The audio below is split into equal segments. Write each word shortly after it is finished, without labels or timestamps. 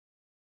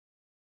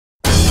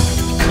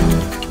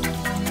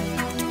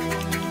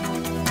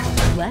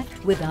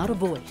without a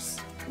voice.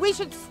 We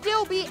should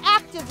still be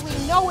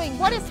actively knowing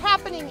what is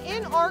happening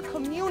in our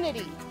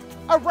community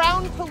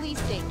around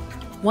policing.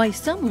 Why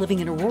some living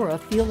in Aurora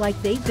feel like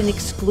they've been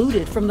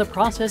excluded from the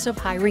process of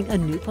hiring a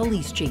new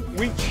police chief.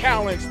 We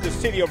challenge the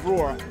city of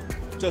Aurora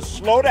to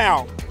slow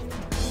down,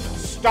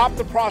 stop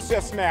the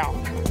process now.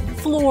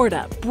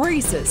 Florida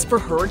braces for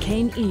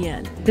Hurricane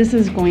Ian. This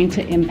is going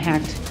to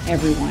impact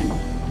everyone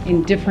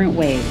in different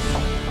ways.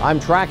 I'm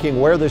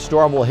tracking where this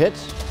storm will hit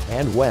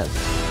and when.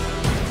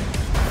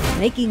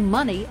 Making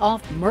money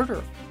off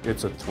murder.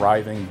 It's a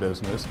thriving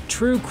business.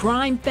 True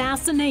crime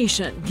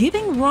fascination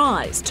giving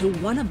rise to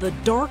one of the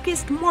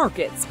darkest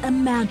markets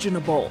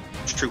imaginable.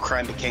 True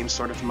crime became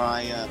sort of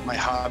my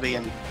hobby,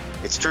 and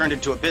it's turned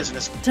into a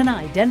business.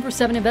 Tonight, Denver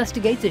 7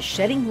 Investigates is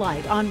shedding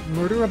light on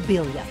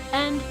murderabilia.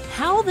 And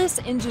how this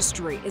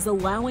industry is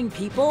allowing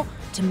people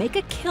to make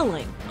a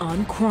killing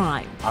on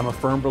crime. I'm a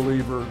firm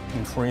believer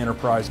in free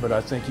enterprise, but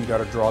I think you got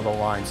to draw the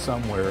line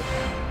somewhere.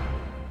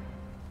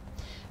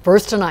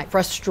 First tonight,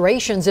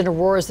 frustrations in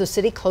Aurora as the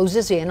city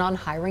closes in on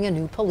hiring a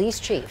new police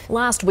chief.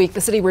 Last week,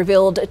 the city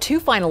revealed 2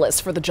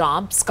 finalists for the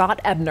job, Scott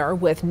Ebner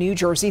with New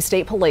Jersey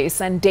State Police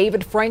and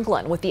David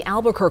Franklin with the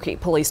Albuquerque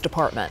Police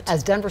Department.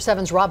 As Denver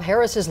 7's Rob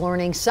Harris is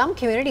learning, some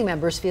community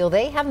members feel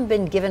they haven't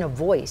been given a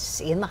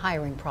voice in the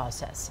hiring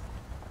process.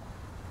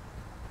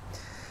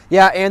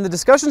 Yeah, and the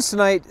discussions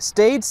tonight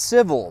stayed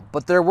civil,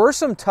 but there were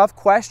some tough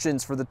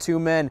questions for the 2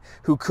 men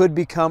who could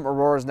become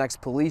Aurora's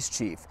next police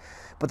chief.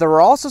 But there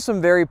were also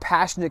some very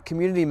passionate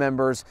community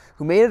members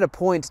who made it a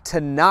point to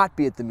not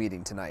be at the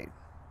meeting tonight.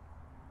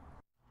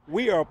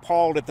 We are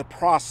appalled at the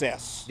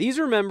process. These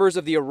are members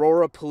of the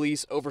Aurora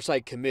Police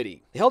Oversight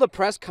Committee. They held a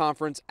press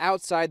conference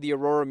outside the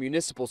Aurora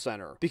Municipal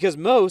Center because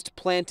most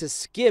plan to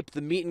skip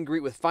the meet and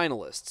greet with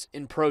finalists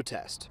in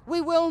protest.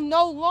 We will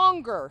no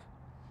longer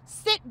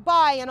sit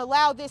by and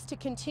allow this to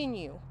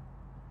continue.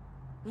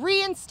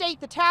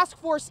 Reinstate the task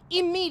force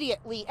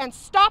immediately and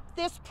stop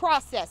this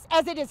process,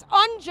 as it is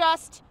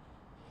unjust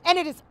and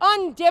it is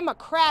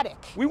undemocratic.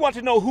 We want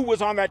to know who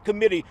was on that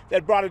committee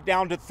that brought it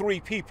down to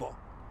 3 people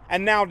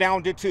and now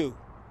down to 2.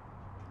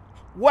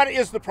 What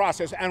is the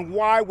process and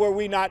why were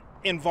we not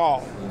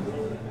involved?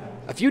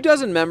 A few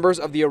dozen members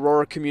of the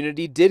Aurora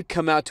community did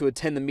come out to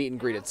attend the meet and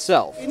greet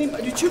itself.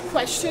 Did you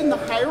question the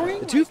hiring?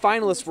 The 2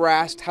 finalists were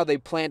asked how they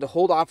plan to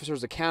hold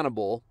officers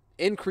accountable,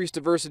 increase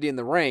diversity in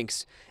the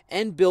ranks,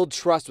 and build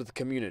trust with the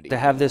community. To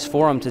have this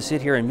forum to sit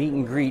here and meet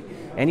and greet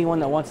anyone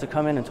that wants to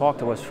come in and talk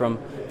to us from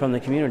the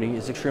community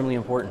is extremely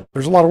important.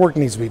 There's a lot of work that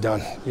needs to be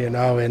done,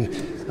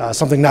 and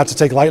something not to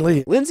take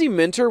lightly. Lindsay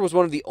Minter was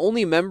one of the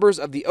only members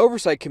of the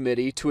Oversight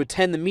Committee to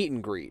attend the meet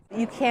and greet.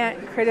 You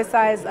can't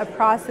criticize a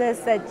process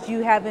that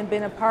you haven't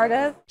been a part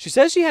of. She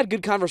says she had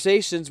good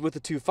conversations with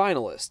the 2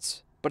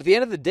 finalists, but at the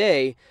end of the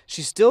day,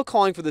 she's still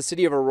calling for the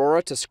city of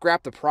Aurora to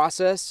scrap the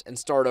process and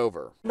start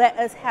over. Let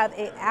us have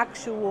an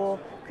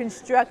actual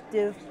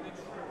constructive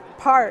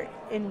part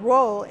and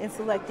role in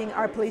selecting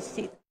our police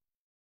chief.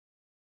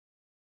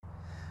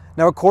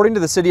 Now, according to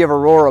the city of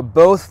Aurora,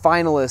 both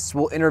finalists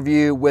will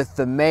interview with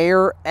the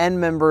mayor and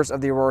members of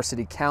the Aurora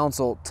City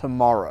Council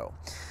tomorrow.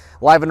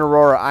 Live in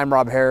Aurora, I'm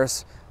Rob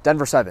Harris,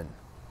 Denver 7.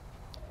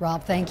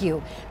 Rob, thank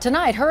you.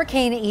 Tonight,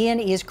 Hurricane Ian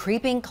is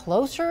creeping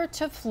closer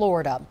to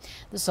Florida.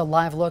 This is a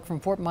live look from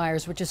Fort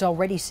Myers, which is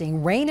already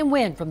seeing rain and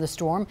wind from the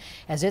storm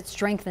as it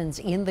strengthens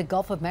in the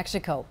Gulf of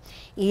Mexico.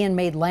 Ian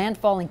made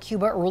landfall in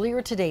Cuba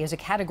earlier today as a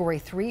Category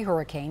 3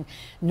 hurricane,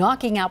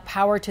 knocking out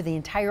power to the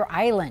entire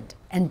island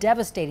and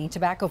devastating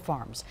tobacco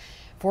farms.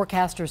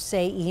 Forecasters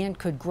say Ian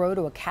could grow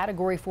to a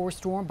Category 4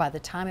 storm by the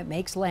time it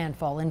makes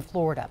landfall in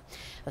Florida.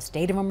 A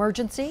state of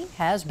emergency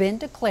has been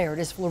declared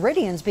as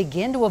Floridians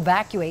begin to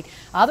evacuate.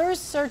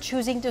 Others are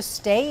choosing to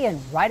stay and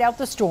ride out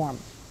the storm.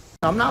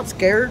 I'm not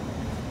scared.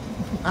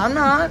 I'm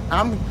not.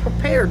 I'm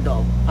prepared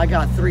though. I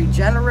got 3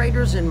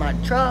 generators in my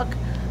truck.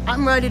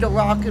 I'm ready to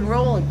rock and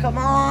roll. And come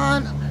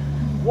on,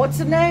 what's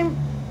the name?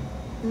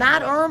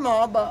 Not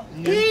Irma, but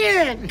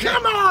Ian.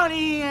 Come on,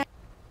 Ian.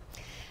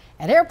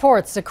 And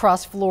airports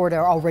across Florida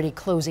are already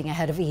closing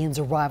ahead of Ian's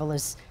arrival,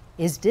 as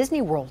is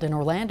Disney World in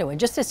Orlando. And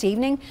just this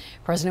evening,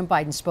 President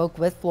Biden spoke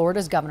with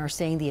Florida's governor,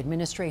 saying the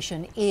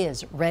administration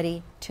is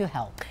ready to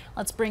help.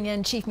 Let's bring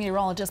in Chief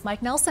Meteorologist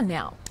Mike Nelson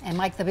now. And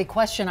Mike, the big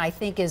question, I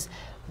think, is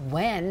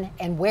when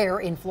and where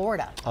in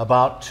Florida?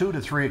 About 2 to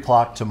 3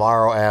 o'clock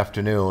tomorrow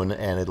afternoon,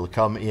 and it'll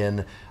come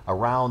in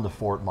around the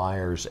Fort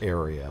Myers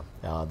area.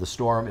 The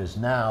storm is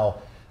now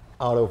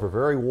out over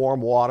very warm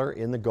water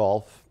in the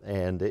Gulf,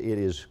 and it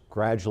is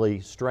gradually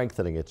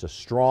strengthening. It's a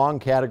strong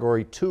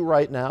Category 2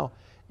 right now.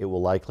 It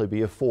will likely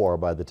be a 4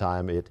 by the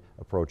time it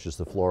approaches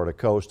the Florida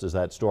coast as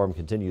that storm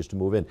continues to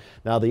move in.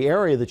 Now, the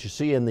area that you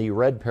see in the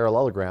red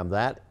parallelogram,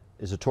 that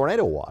is a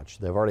tornado watch.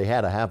 They've already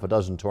had a half a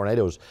dozen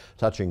tornadoes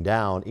touching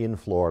down in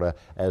Florida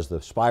as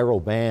the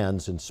spiral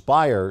bands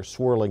inspire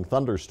swirling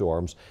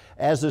thunderstorms.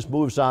 As this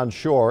moves on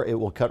shore, it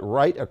will cut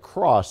right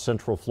across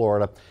central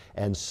Florida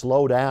and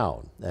slow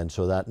down. And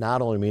so that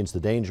not only means the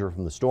danger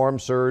from the storm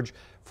surge,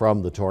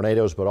 from the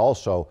tornadoes, but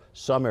also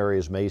some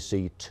areas may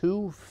see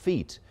 2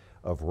 feet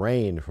of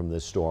rain from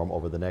this storm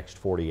over the next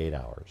 48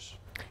 hours.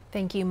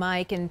 Thank you,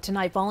 Mike. And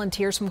tonight,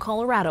 volunteers from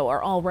Colorado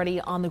are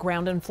already on the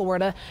ground in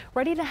Florida,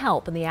 ready to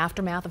help in the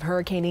aftermath of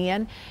Hurricane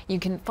Ian. You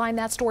can find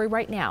that story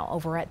right now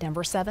over at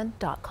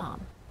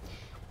Denver7.com.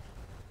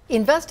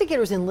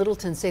 Investigators in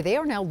Littleton say they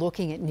are now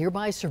looking at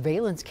nearby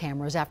surveillance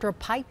cameras after a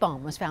pipe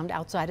bomb was found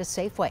outside a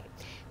Safeway.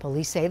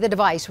 Police say the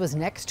device was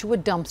next to a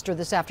dumpster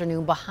this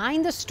afternoon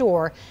behind the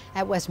store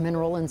at West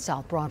Mineral and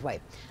South Broadway.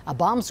 A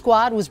bomb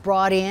squad was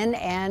brought in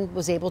and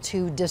was able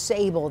to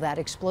disable that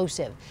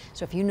explosive.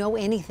 So if you know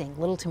anything,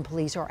 Littleton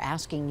police are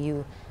asking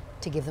you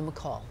to give them a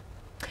call.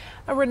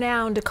 A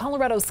renowned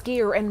Colorado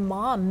skier and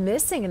mom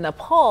missing in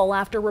Nepal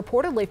after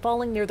reportedly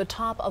falling near the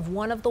top of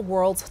one of the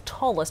world's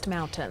tallest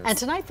mountains. And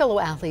tonight, fellow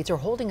athletes are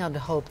holding on to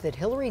hope that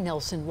Hillary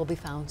Nelson will be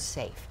found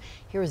safe.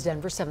 Here is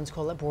Denver 7's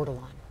Colette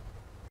Bordelon.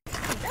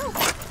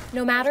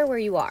 No matter where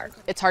you are,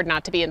 it's hard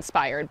not to be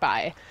inspired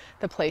by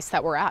the place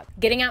that we're at.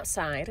 Getting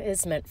outside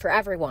is meant for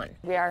everyone.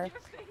 We are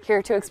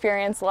here to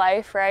experience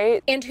life,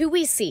 right? And who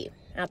we see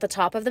at the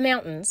top of the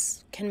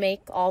mountains can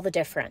make all the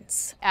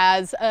difference.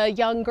 As a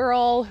young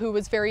girl who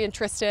was very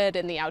interested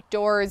in the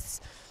outdoors,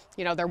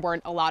 you know, there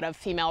weren't a lot of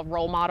female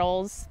role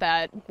models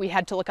that we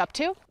had to look up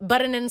to.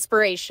 But an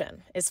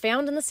inspiration is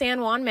found in the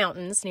San Juan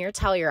Mountains near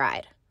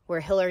Telluride,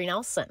 where Hillary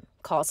Nelson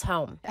calls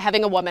home.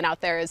 Having a woman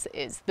out there is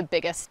the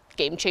biggest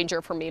game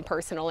changer for me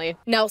personally.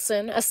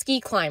 Nelson, a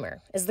ski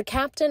climber, is the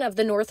captain of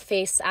the North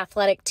Face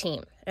athletic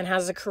team and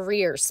has a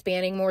career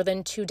spanning more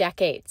than 2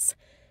 decades.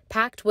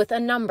 Packed with a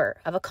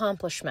number of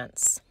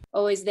accomplishments.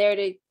 Always there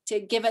to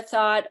give a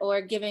thought or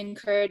give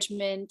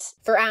encouragement.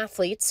 For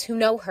athletes who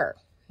know her,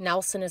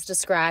 Nelson is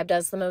described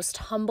as the most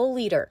humble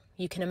leader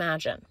you can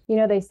imagine. You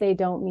know, they say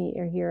don't meet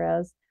your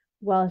heroes.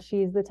 Well,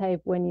 she's the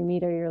type when you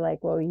meet her, you're like,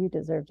 well, you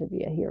deserve to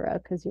be a hero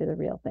because you're the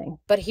real thing.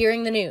 But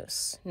hearing the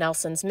news,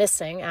 Nelson's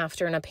missing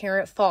after an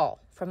apparent fall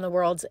from the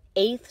world's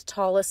 8th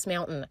tallest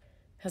mountain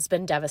has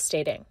been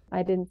devastating.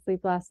 I didn't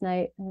sleep last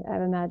night. I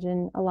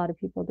imagine a lot of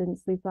people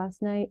didn't sleep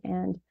last night,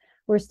 and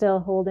we're still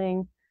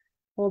holding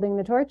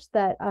the torch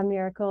that a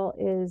miracle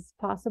is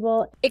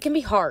possible. It can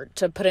be hard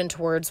to put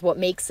into words what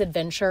makes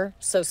adventure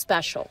so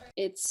special.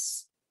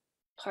 It's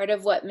part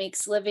of what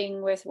makes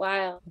living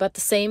worthwhile. But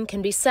the same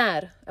can be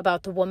said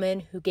about the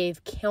woman who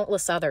gave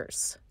countless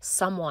others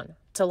someone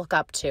to look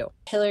up to.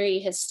 Hillary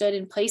has stood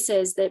in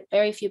places that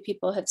very few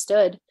people have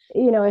stood.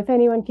 You know, if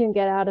anyone can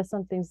get out of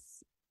something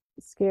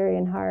scary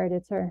and hard,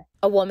 it's her.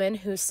 A woman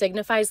who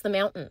signifies the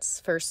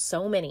mountains for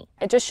so many.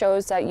 It just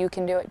shows that you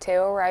can do it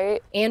too,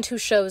 right? And who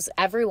shows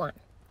everyone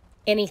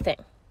anything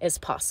is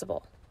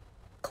possible.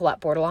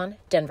 Colette Bordelon,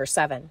 Denver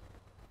 7.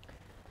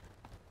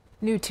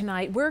 New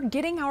tonight, we're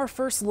getting our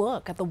first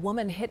look at the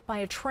woman hit by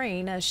a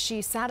train as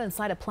she sat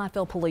inside a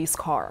Platteville police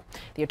car.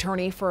 The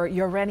attorney for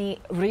Yoreni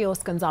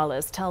Rios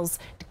Gonzalez tells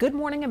Good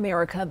Morning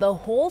America the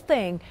whole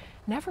thing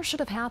never should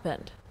have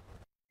happened.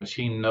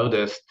 She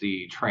noticed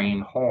the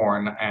train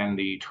horn and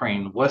the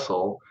train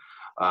whistle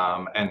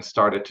and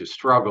started to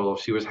struggle.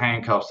 She was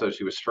handcuffed, so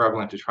she was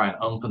struggling to try and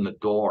open the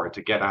door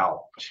to get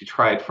out. She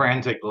tried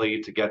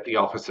frantically to get the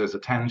officer's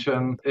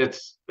attention.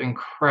 It's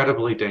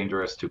incredibly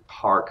dangerous to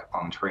park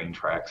on train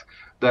tracks.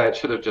 That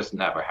should have just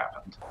never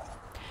happened.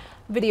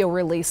 Video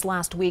released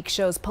last week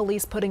shows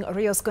police putting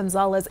Rios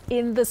Gonzalez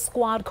in the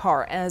squad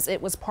car as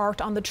it was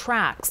parked on the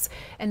tracks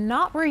and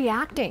not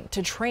reacting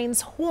to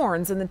trains'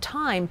 horns in the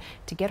time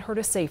to get her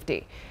to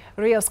safety.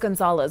 Rios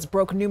Gonzalez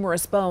broke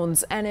numerous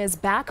bones and is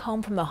back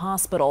home from the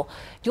hospital.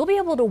 You'll be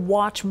able to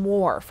watch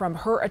more from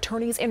her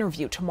attorney's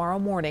interview tomorrow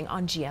morning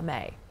on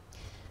GMA.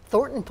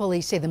 Thornton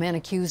police say the man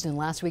accused in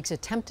last week's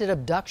attempted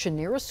abduction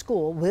near a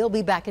school will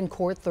be back in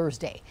court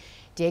Thursday.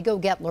 Diego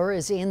Gettler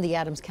is in the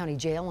Adams County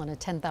Jail on a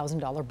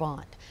 $10,000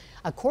 bond.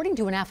 According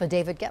to an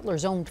affidavit,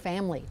 Gettler's own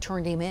family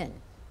turned him in.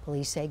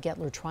 Police say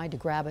Gettler tried to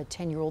grab a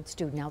 10-year-old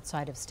student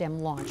outside of STEM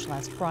Launch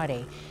last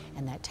Friday,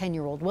 and that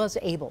 10-year-old was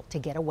able to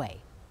get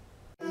away.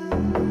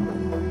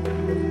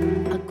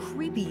 A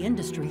creepy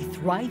industry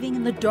thriving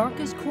in the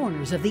darkest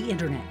corners of the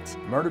internet.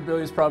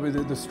 Murderbilly is probably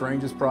the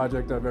strangest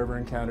project I've ever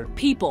encountered.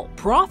 People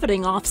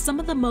profiting off some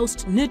of the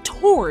most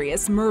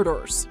notorious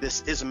murders.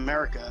 This is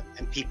America,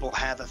 and people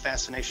have a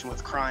fascination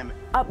with crime.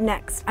 Up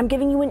next, I'm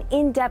giving you an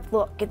in-depth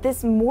look at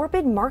this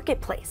morbid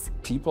marketplace.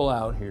 People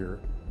out here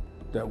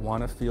that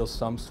want to feel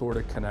some sort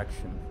of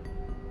connection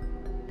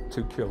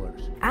to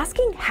killers.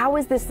 Asking how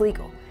is this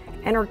legal?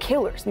 And are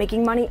killers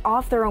making money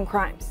off their own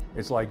crimes?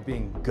 It's like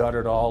being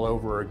gutted all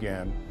over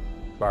again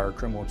by our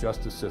criminal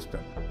justice system.